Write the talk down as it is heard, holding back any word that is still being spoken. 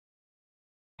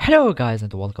Hello guys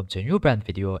and welcome to a new brand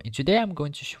video, and today I'm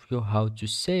going to show you how to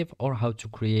save or how to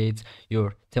create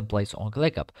your templates on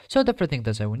Clickup. So the first thing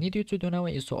that I will need you to do now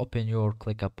is to open your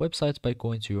Clickup website by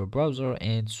going to your browser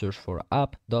and search for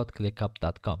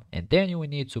app.clickup.com, and then you will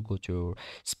need to go to your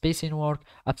space in work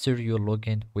after you log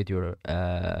in with your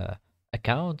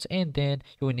account, and then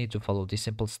you will need to follow these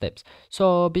simple steps.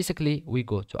 So basically we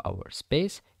go to our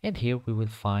space, and here we will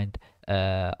find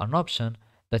an option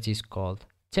that is called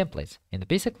templates, and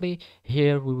basically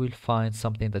here we will find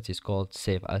something that is called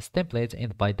save as template,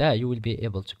 and by that you will be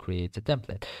able to create a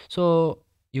template. So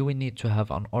you will need to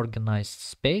have an organized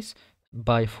space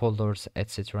by folders,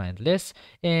 etc., and lists,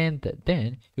 and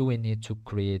then you will need to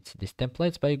create these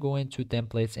templates by going to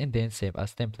templates and then save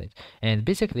as template. And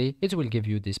basically it will give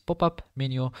you this pop-up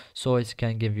menu, so it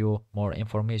can give you more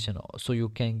information, so you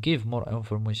can give more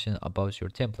information about your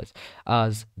templates,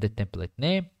 as the template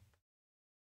name,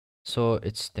 so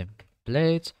it's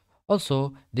templates.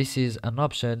 Also, this is an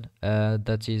option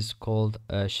that is called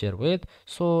share with,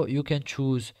 so you can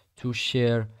choose to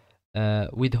share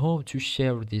with whom to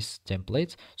share these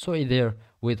templates, so either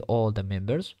with all the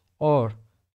members, or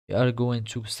you are going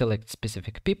to select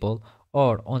specific people,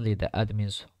 or only the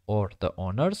admins or the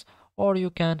owners, or you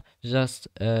can just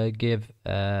give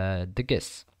the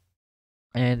guests.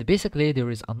 And basically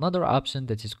there is another option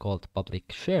that is called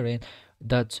public sharing,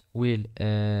 that will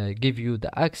give you the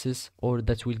access, or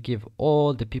that will give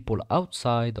all the people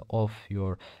outside of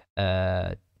your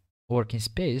uh, working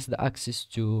space the access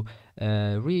to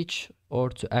reach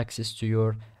or to access to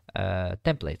your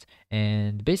template.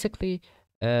 And basically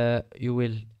you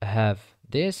will have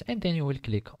this, and then you will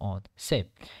click on save,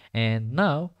 and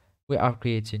now we are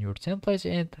creating your template.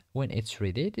 And when it's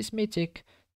ready, this may take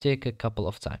a couple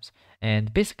of times,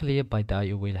 and basically by that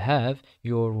you will have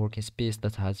your working space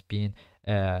that has been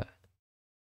uh,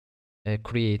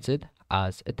 created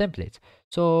as a template.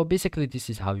 So basically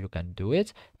this is how you can do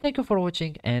it. Thank you for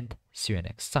watching, and see you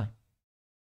next time.